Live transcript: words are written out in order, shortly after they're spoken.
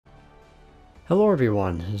Hello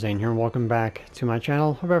everyone, Zane here and welcome back to my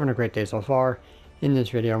channel. Hope you're having a great day so far. In this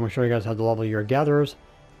video I'm going to show you guys how to level your gatherers,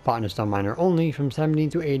 Botanist on miner only, from 70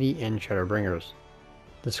 to 80 in shadowbringers.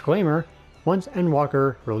 Disclaimer, once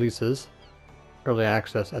Endwalker releases, early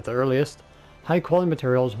access at the earliest, high quality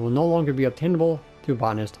materials will no longer be obtainable through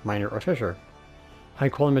Botanist, miner, or fisher. High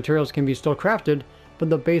quality materials can be still crafted, but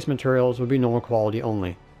the base materials will be normal quality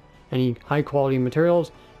only. Any high quality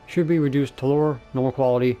materials should be reduced to lower normal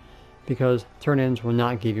quality because turn-ins will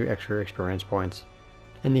not give you extra experience points,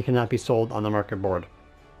 and they cannot be sold on the market board.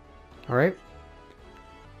 Alright,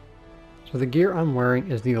 so the gear I'm wearing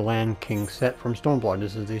is the Land King set from Stormblood.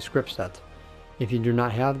 This is the scrip set. If you do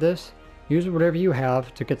not have this, use whatever you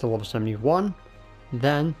have to get to level 71,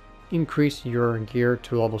 then increase your gear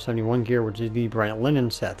to level 71 gear, which is the Bright Linen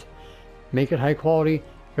set. Make it high quality,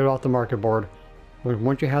 get it off the market board.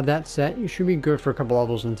 Once you have that set, you should be good for a couple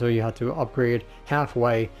levels until you have to upgrade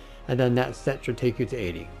halfway, and then that set should take you to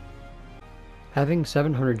 80. Having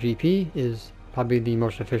 700 GP is probably the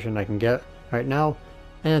most efficient I can get right now,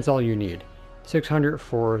 and that's all you need. 600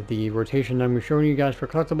 for the rotation I'm showing you guys for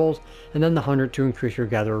collectibles, and then the 100 to increase your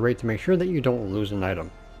gatherer rate to make sure that you don't lose an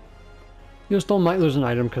item. You still might lose an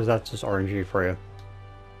item because that's just RNG for you.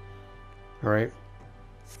 Alright,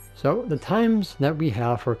 so the times that we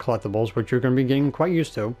have for collectibles, which you're going to be getting quite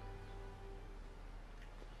used to,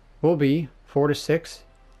 will be 4 to 6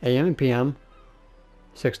 AM and PM,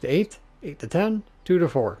 6 to 8, 8 to 10, 2 to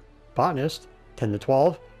 4. Botanist, 10 to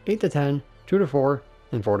 12, 8 to 10, 2 to 4,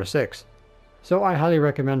 and 4 to 6. So I highly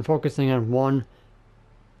recommend focusing on one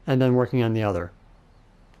and then working on the other.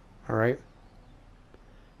 Alright.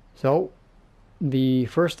 So the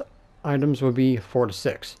first items will be 4 to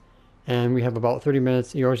 6. And we have about 30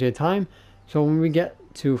 minutes yours at a time. So when we get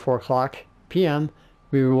to 4 o'clock PM,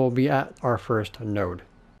 we will be at our first node.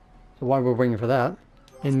 So while we're waiting for that,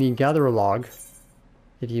 in the gatherer log,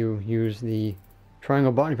 if you use the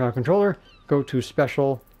triangle button on your controller, go to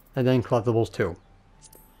special and then collectibles 2.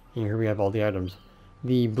 And here we have all the items.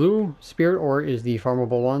 The blue spirit ore is the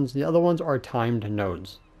farmable ones. The other ones are timed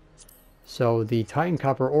nodes. So the Titan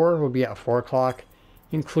copper ore will be at 4 o'clock,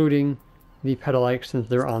 including the petalite since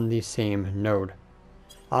they're on the same node.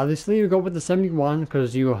 Obviously you go with the 71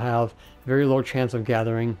 because you will have very low chance of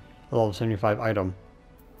gathering a level 75 item.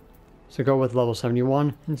 So go with level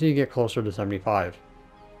 71 until you get closer to 75.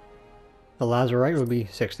 The lazurite would be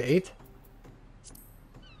 6 to 8.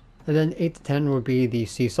 And then 8 to 10 would be the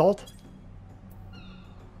sea salt.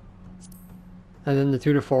 And then the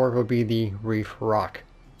 2 to 4 will be the reef rock.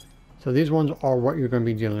 So these ones are what you're going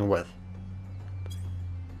to be dealing with.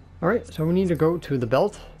 Alright, so we need to go to the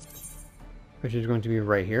belt, which is going to be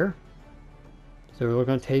right here. So we're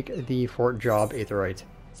going to take the Fort Job Aetherite.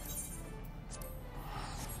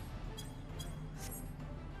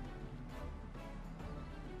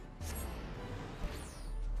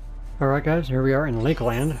 Alright guys, here we are in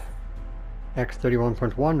Lakeland,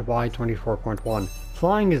 X31.1, Y24.1.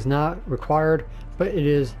 Flying is not required, but it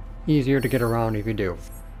is easier to get around if you do.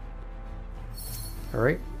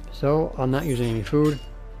 Alright, so I'm not using any food,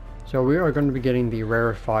 so we are going to be getting the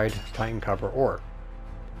rarefied Titan copper ore.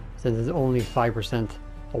 Since it's only 5%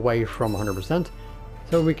 away from 100%,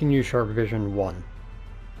 so we can use Sharp Vision 1.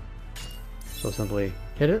 So simply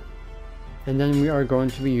hit it. And then we are going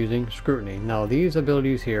to be using scrutiny. Now these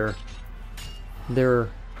abilities here, their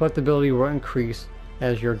collectability will increase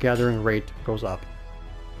as your gathering rate goes up.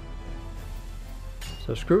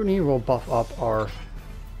 So scrutiny will buff up our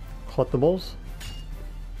collectibles.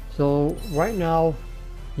 So right now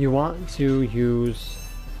you want to use,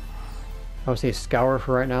 I would say, scour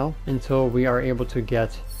for right now until we are able to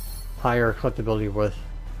get higher collectability with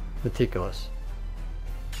meticulous.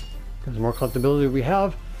 Because the more collectability we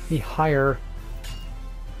have, the higher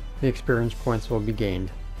the experience points will be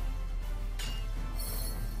gained.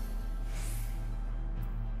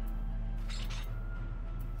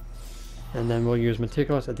 And then we'll use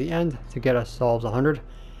meticulous at the end to get ourselves 100,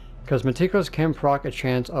 because meticulous can proc a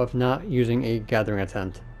chance of not using a gathering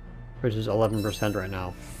attempt, which is 11% right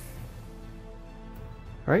now.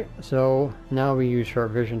 Alright, so now we use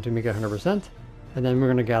Sharp Vision to make it 100%, and then we're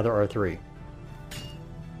going to gather our 3.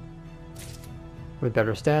 With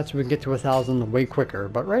better stats, we can get to 1,000 way quicker,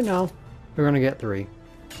 but right now, we're going to get 3.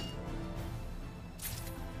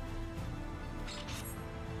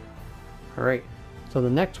 Alright, so the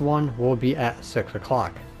next one will be at 6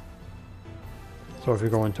 o'clock. So if we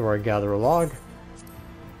go into our gatherer log,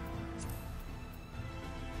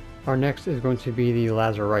 our next is going to be the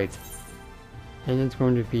lazurite. And it's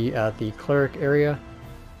going to be at the cleric area,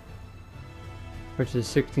 which is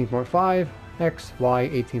 16.5, X, Y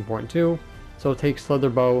 18.2. So take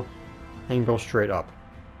Slither Bow and go straight up.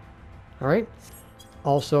 Alright?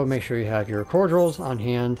 Also, make sure you have your cordials on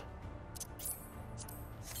hand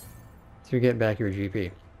to get back your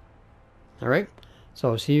GP. Alright?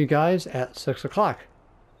 So, see you guys at 6 o'clock.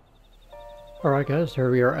 Alright guys,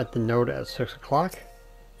 here we are at the node at 6 o'clock.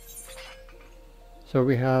 So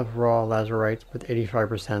we have raw lazurite with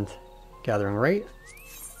 85% gathering rate.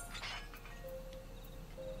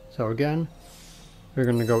 So again, we're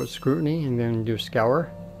going to go with scrutiny and then do scour.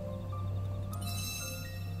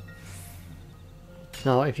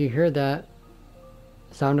 Now if you hear that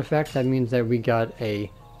sound effect, that means that we got a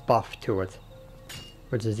buff to it,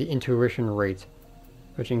 which is the intuition rate,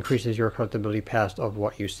 which increases your collectability past of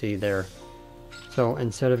what you see there. So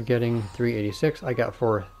instead of getting 386, I got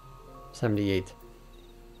 478.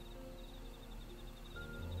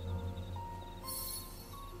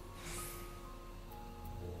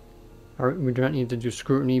 Alright, we do not need to do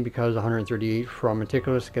scrutiny because 138 from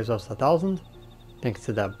meticulous gives us 1000. Thanks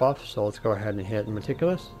to that buff, so let's go ahead and hit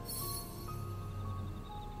meticulous.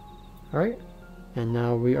 Alright, and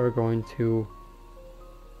now we are going to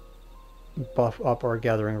buff up our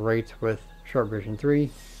gathering rate with sharp vision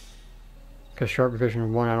 3. Because sharp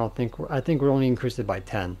vision 1 I think we'll only increase it by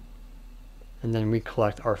 10. And then we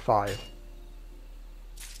collect our 5.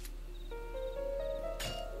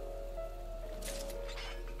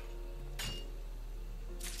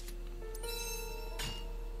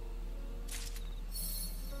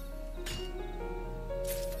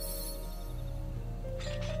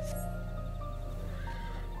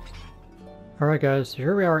 Alright guys, so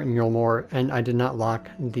here we are in Yulmore, and I did not lock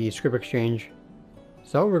the scrip exchange.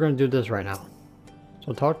 So we're going to do this right now.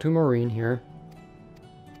 So talk to Maureen here.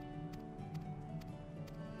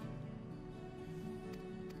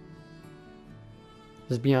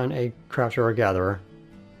 This is beyond a crafter or a gatherer.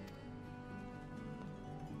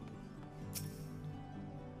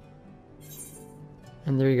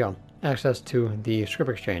 And there you go. Access to the scrip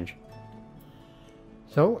exchange.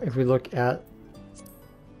 So if we look at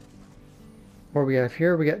what we have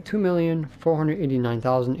here, we got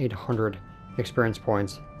 2,489,800 experience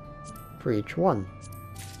points for each one.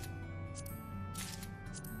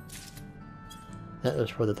 That is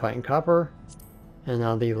for the Titan Copper, and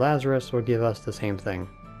now the Lazarus will give us the same thing.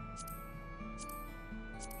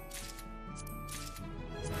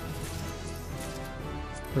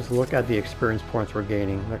 Just look at the experience points we're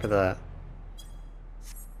gaining. Look at that.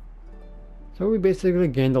 So we basically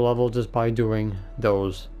gained the level just by doing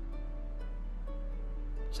those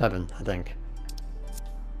 7, I think.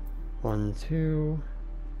 1, 2,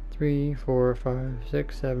 3, 4, 5,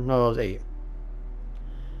 6, 7. No, that was 8.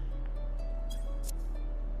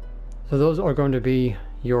 So those are going to be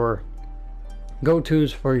your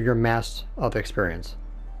go-tos for your mass of experience.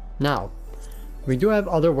 Now, we do have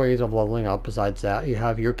other ways of leveling up besides that. You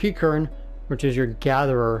have your Keycurn, which is your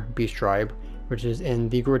Gatherer Beast Tribe, which is in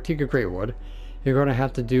the Grotika Greatwood. You're going to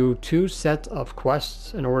have to do 2 sets of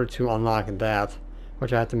quests in order to unlock that,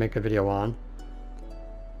 which I have to make a video on.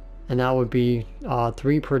 And that would be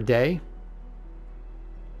 3 per day.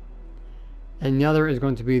 And the other is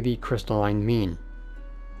going to be the crystalline mean.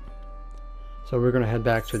 So we're going to head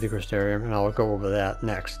back to the Crystarium, and I'll go over that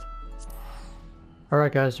next.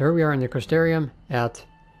 Alright guys, so here we are in the Crystarium at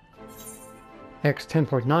X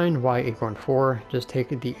 10.9, Y 8.4. Just take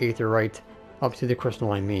the Aetherite up to the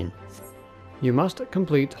crystalline mean. You must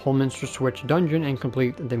complete Holminster Switch dungeon and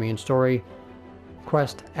complete the main story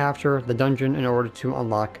quest after the dungeon in order to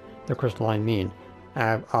unlock the crystalline mean.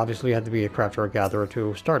 Obviously you have to be a crafter or gatherer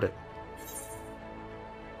to start it.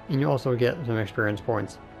 And you also get some experience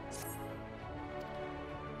points.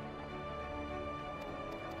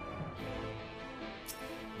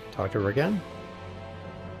 Talk to her again.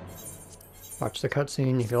 Watch the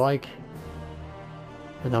cutscene if you like.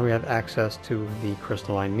 And now we have access to the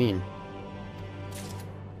crystalline mean.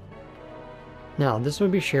 Now, this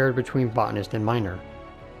would be shared between Botanist and Miner.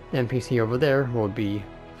 The NPC over there would be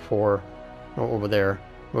for... over there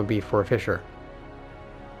would be for Fisher.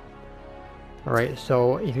 Alright,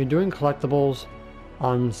 so if you're doing collectibles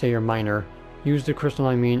on, say, your Miner, use the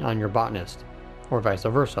crystalline mean on your Botanist. Or vice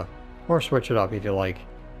versa. Or switch it up if you like.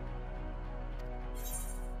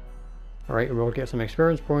 Alright, we'll get some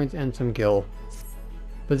experience points and some gil.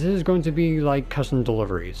 But this is going to be like custom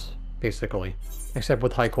deliveries, basically. Except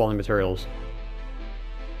with high quality materials.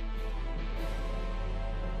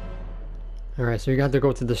 Alright, so you have to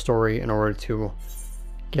go to the story in order to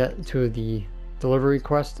get to the delivery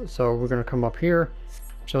quest. So we're going to come up here.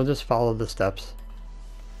 So just follow the steps.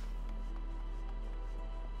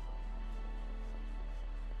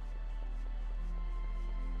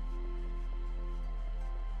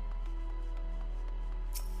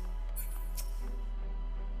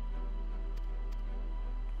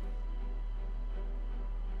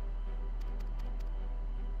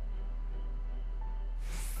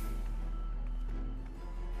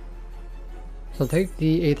 So take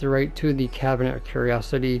the aetheryte to the Cabinet of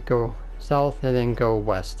Curiosity, go south, and then go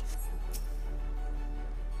west.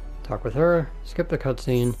 Talk with her, skip the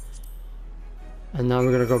cutscene, and now we're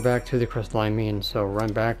going to go back to the crystalline mean. So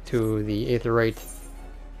run back to the aetheryte,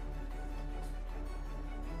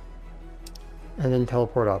 and then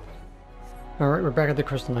teleport up. Alright, we're back at the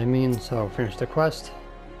crystalline mean, so finish the quest.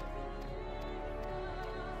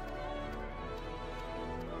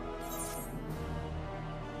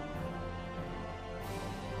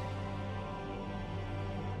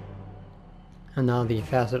 And now the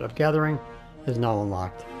facet of gathering is now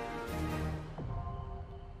unlocked.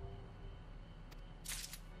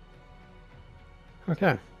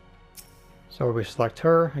 Okay, so we select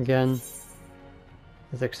her again.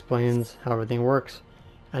 This explains how everything works.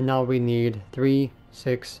 And now we need 3,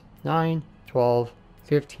 6, 9, 12,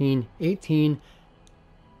 15, 18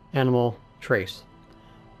 animal trace.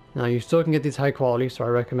 Now you still can get these high quality, so I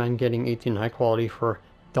recommend getting 18 high quality for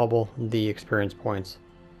double the experience points.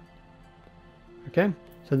 Okay,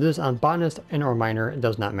 so this on Botanist and or Miner, it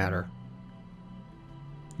does not matter.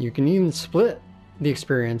 You can even split the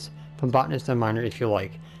experience from Botanist and Miner if you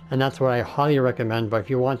like, and that's what I highly recommend. But if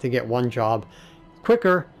you want to get one job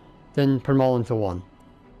quicker, then put them all into one.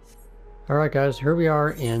 Alright guys, here we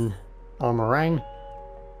are in Almarang.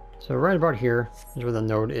 So right about here is where the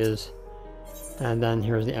node is, and then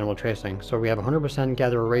here's the animal tracing. So we have 100%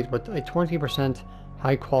 gatherer rate with a 20%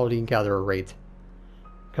 high quality gatherer rate,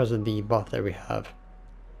 because of the buff that we have.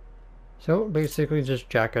 So basically just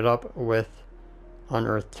jack it up with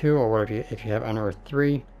Unearth 2, or what if you have Unearth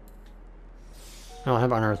 3. I don't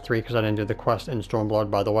have Unearth 3 because I didn't do the quest in Stormblood,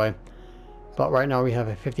 by the way. But right now we have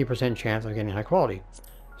a 50% chance of getting high quality.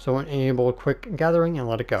 So enable quick gathering and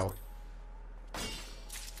let it go.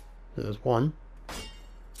 This is 1.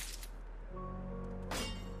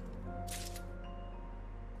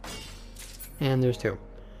 And there's 2.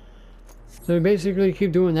 So basically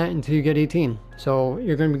keep doing that until you get 18. So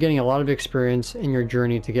you're going to be getting a lot of experience in your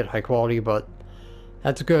journey to get high quality, but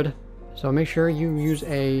that's good. So make sure you use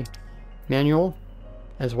a manual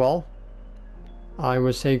as well. I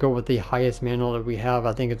would say go with the highest manual that we have.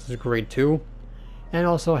 I think it's grade 2. And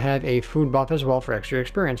also have a food buff as well for extra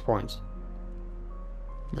experience points.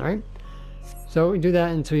 Alright. So do that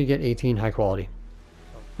until you get 18 high quality.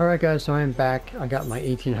 Alright guys, so I am back. I got my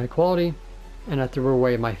 18 high quality. And I threw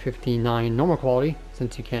away my 59 normal quality,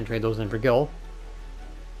 since you can't trade those in for gil.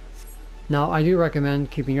 Now I do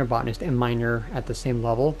recommend keeping your Botanist and Miner at the same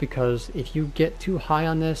level, because if you get too high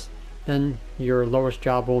on this, then your lowest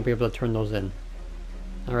job won't be able to turn those in.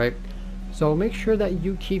 Alright, so make sure that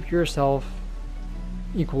you keep yourself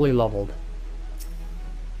equally leveled.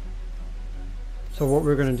 So what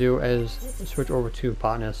we're going to do is switch over to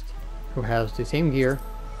Botanist, who has the same gear.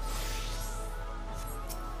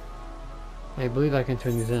 I believe I can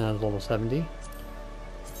turn these in at level 70.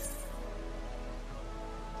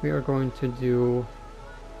 We are going to do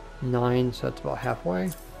 9, so that's about halfway.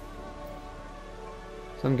 So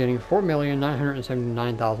I'm getting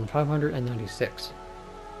 4,979,596.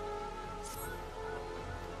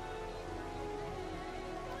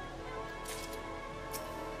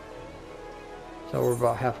 So we're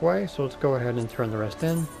about halfway, so let's go ahead and turn the rest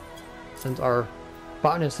in, since our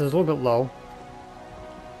Botanist is a little bit low.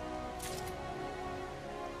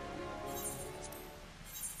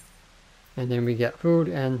 And then we get food,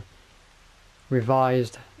 and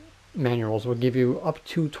revised manuals will give you up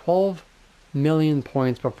to 12 million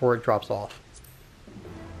points before it drops off.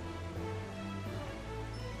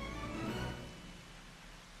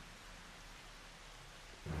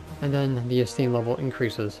 And then the esteem level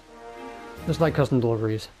increases, just like custom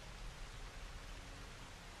deliveries.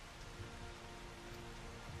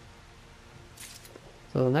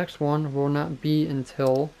 So the next one will not be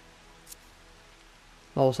until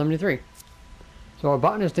level 73. So our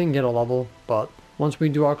Botanist didn't get a level, but once we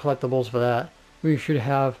do our collectibles for that, we should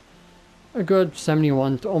have a good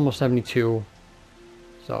 71 to almost 72.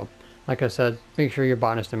 So, like I said, make sure your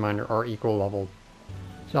Botanist and Miner are equal level.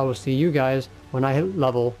 So I will see you guys when I hit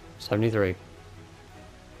level 73.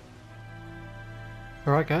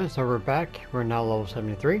 Alright guys, so we're back. We're now level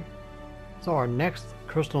 73. So our next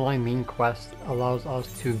crystalline mean quest allows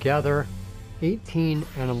us to gather 18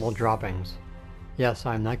 animal droppings. Yes,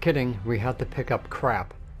 I'm not kidding, we have to pick up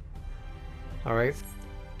crap. Alright,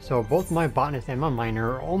 so both my Botanist and my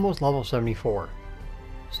Miner are almost level 74.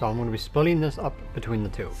 So I'm going to be splitting this up between the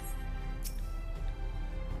two.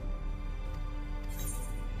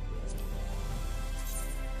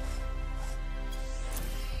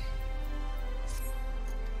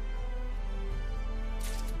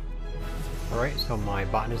 Alright, so my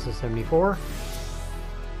Botanist is 74.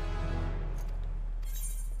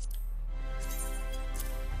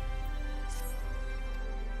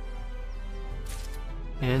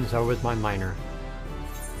 And so is my miner.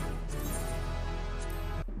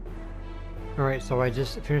 Alright, so I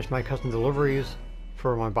just finished my custom deliveries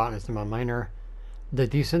for my botanist and my miner. The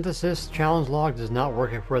desynthesis challenge log does not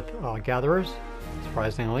work with gatherers,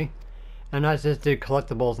 surprisingly. And I just did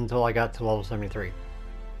collectibles until I got to level 73.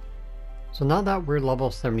 So now that we're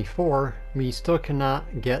level 74, we still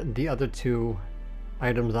cannot get the other two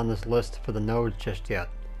items on this list for the nodes just yet.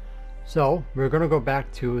 So we're going to go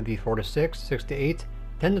back to the 4 to 6, 6 to 8,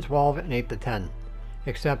 10 to 12, and 8 to 10.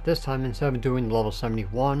 Except this time, instead of doing level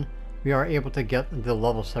 71, we are able to get the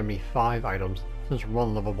level 75 items since we're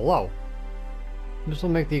one level below. This will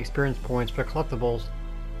make the experience points for collectibles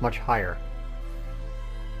much higher.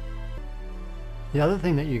 The other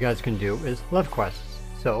thing that you guys can do is love quests.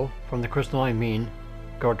 So from the crystalline mean,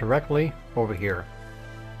 go directly over here.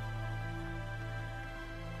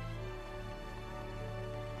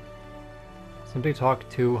 Simply talk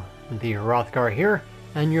to the Hrothgar here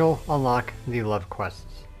and you'll unlock the love quests.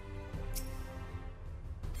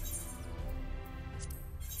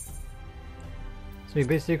 So you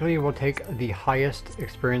basically will take the highest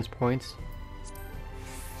experience points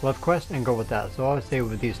love quest and go with that. So I would say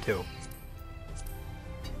with these two.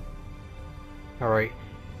 Alright,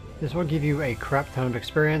 this will give you a crap ton of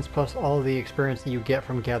experience plus all the experience that you get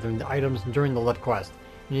from gathering the items during the love quest.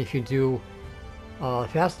 And if you do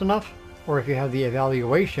fast enough, or if you have the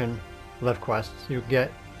evaluation love quests, you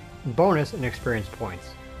get bonus and experience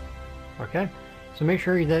points. Okay? So make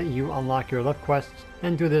sure that you unlock your love quests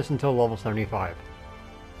and do this until level 75.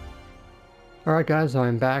 Alright guys, so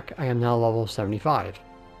I'm back. I am now level 75.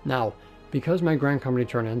 Now, because my Grand Company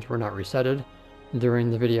turn-ins were not resetted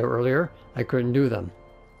during the video earlier, I couldn't do them.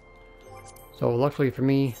 So luckily for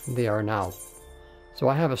me, they are now. So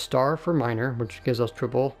I have a star for miner, which gives us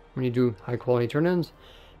triple when you do high quality turn-ins,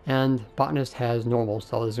 and botanist has normal,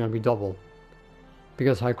 so this is going to be double.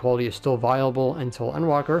 Because high quality is still viable until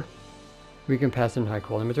Endwalker, we can pass in high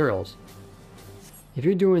quality materials. If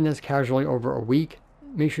you're doing this casually over a week,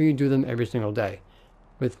 make sure you do them every single day.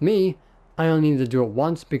 With me, I only need to do it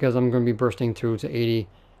once because I'm going to be bursting through to 80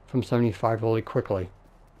 from 75 really quickly.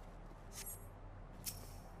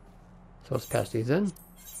 So let's pass these in,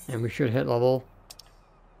 and we should hit level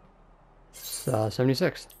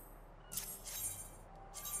 76.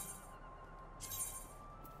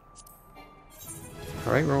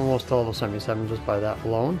 Alright, we're almost to level 77 just by that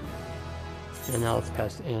alone. And now let's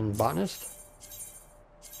pass in Botanist.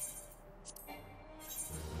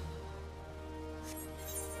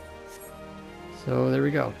 So there we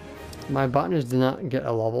go. My Botanist did not get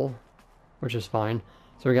a level, which is fine.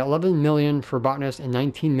 So we got 11 million for Botanist and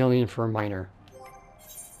 19 million for Miner.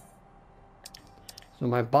 So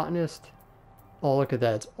my Botanist, oh look at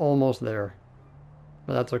that, it's almost there.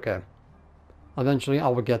 But that's okay. Eventually I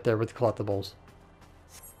will get there with collectibles.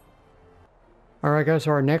 Alright guys,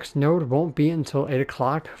 so our next node won't be until 8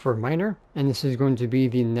 o'clock for Miner, and this is going to be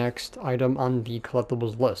the next item on the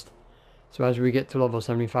collectibles list. So as we get to level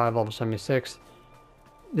 75, level 76,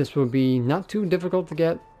 this will be not too difficult to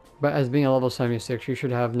get, but as being a level 76, you should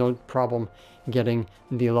have no problem getting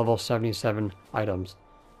the level 77 items.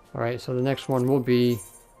 Alright, so the next one will be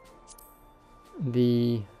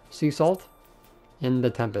the Sea Salt and the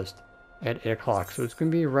Tempest at 8 o'clock. So it's going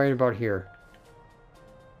to be right about here.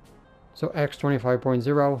 So X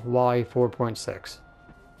 25.0, Y 4.6.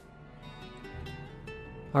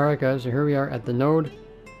 Alright guys, so here we are at the node.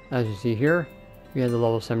 As you see here, we have the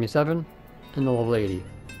level 77 and the level 80.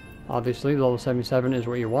 Obviously, level 77 is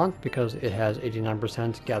what you want because it has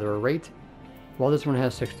 89% gatherer rate, while this one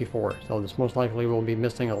has 64. So this most likely will be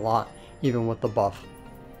missing a lot, even with the buff.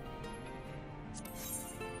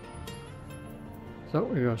 So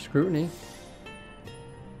we go scrutiny,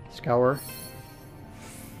 scour,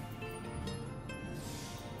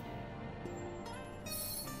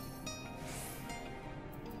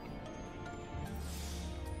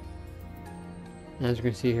 and as you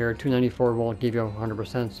can see here, 294 won't give you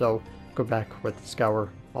 100%, so go back with scour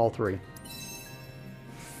all three.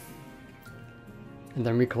 And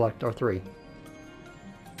then we collect our 3.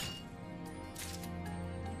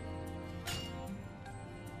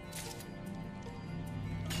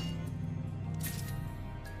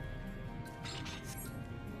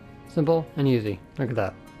 Simple and easy. Look at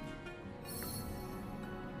that.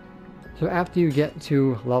 So after you get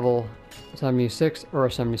to level 76 or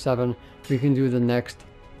 77, we can do the next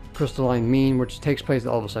crystalline mean, which takes place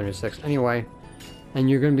at level 76 anyway, and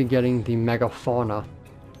you're going to be getting the mega fauna,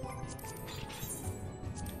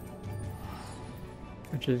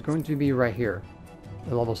 which is going to be right here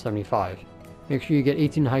at level 75. Make sure you get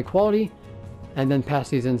 18 high quality and then pass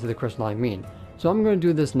these into the crystalline mean. So I'm going to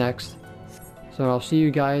do this next So I'll see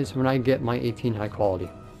you guys when I get my 18 high quality.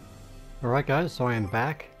 Alright guys, so I am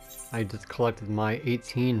back. I just collected my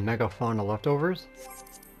 18 megafauna leftovers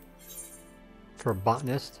for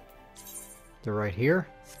Botanist. They're right here.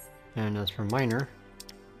 And as for Miner,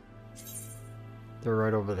 they're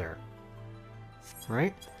right over there.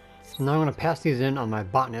 Alright, so now I'm going to pass these in on my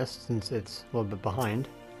Botanist since it's a little bit behind.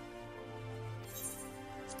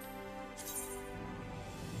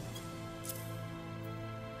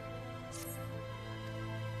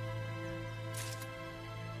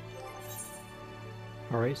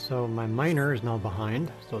 Alright, so my Miner is now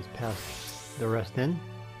behind, so let's pass the rest in.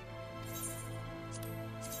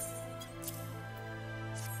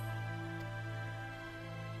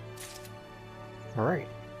 Alright.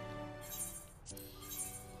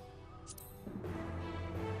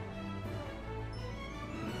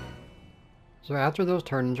 So after those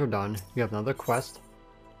turn-ins are done, you have another quest,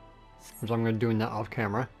 which I'm going to do that off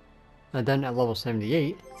camera. And then at level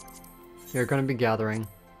 78, you're going to be gathering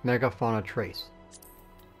megafauna trace.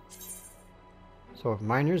 So if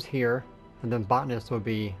Miner's here, and then Botanist will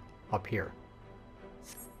be up here.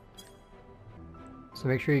 So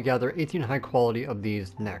make sure you gather 18 high quality of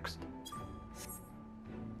these next.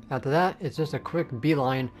 After that, it's just a quick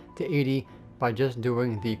beeline to 80 by just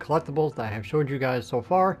doing the collectibles that I have showed you guys so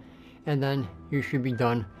far, and then you should be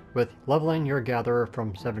done with leveling your gatherer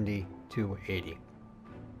from 70 to 80.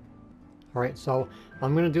 Alright, so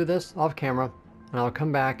I'm going to do this off camera, and I'll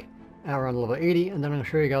come back at around level 80, and then I'll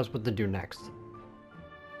show you guys what to do next.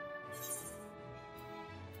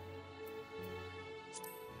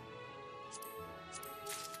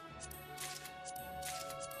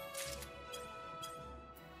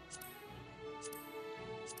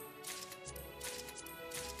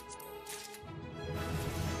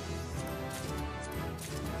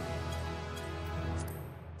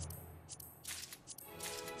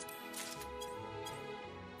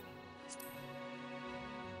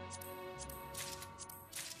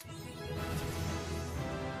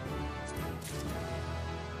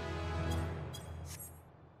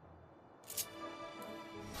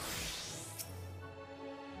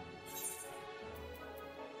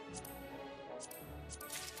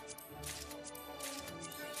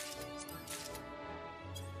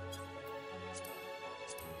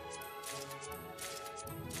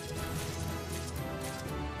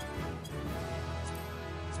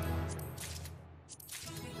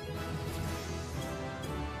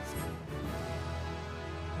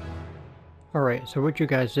 Alright, so what you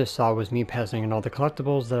guys just saw was me passing in all the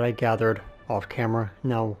collectibles that I gathered off camera.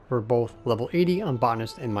 Now we're both level 80 on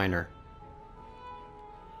Botanist and Miner.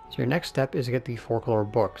 So your next step is to get the 4 color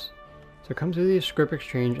books. So come to the scrip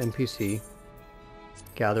exchange NPC,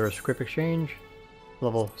 gather a scrip exchange,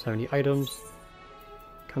 level 70 items,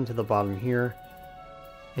 come to the bottom here,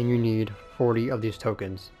 and you need 40 of these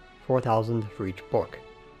tokens, 4,000 for each book.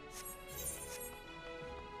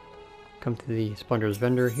 Come to the Splendor's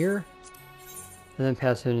vendor here, and then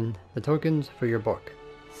pass in the tokens for your book.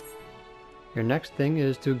 Your next thing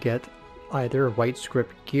is to get either white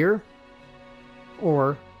scrip gear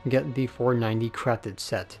or get the 490 crafted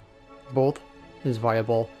set. Both is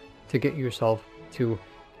viable to get yourself to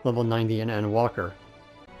level 90 in Endwalker.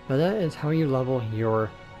 Now that is how you level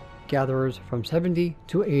your gatherers from 70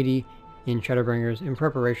 to 80 in Shadowbringers in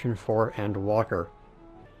preparation for Endwalker.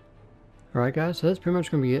 Alright guys, so that's pretty much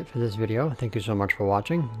going to be it for this video. Thank you so much for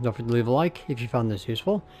watching. Don't forget to leave a like if you found this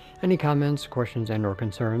useful. Any comments, questions, and or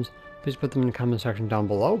concerns, please put them in the comment section down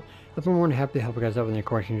below. I'll be more than happy to help you guys out with any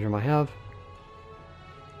questions you might have.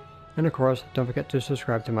 And of course, don't forget to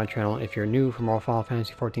subscribe to my channel if you're new for more Final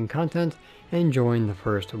Fantasy XIV content, and join the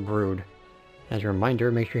first brood. As a reminder,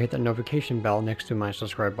 make sure you hit that notification bell next to my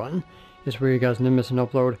subscribe button. This way you guys never miss an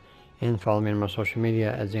upload, and follow me on my social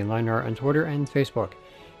media at ZaneLineart on Twitter and Facebook.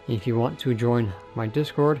 If you want to join my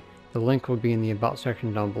Discord, the link will be in the About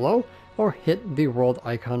section down below, or hit the world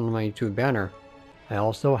icon on my YouTube banner. I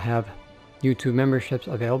also have YouTube memberships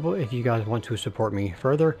available if you guys want to support me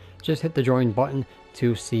further. Just hit the join button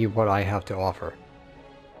to see what I have to offer.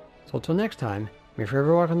 So until next time, may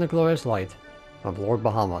forever walk in the glorious light of Lord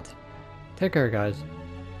Bahamut. Take care guys.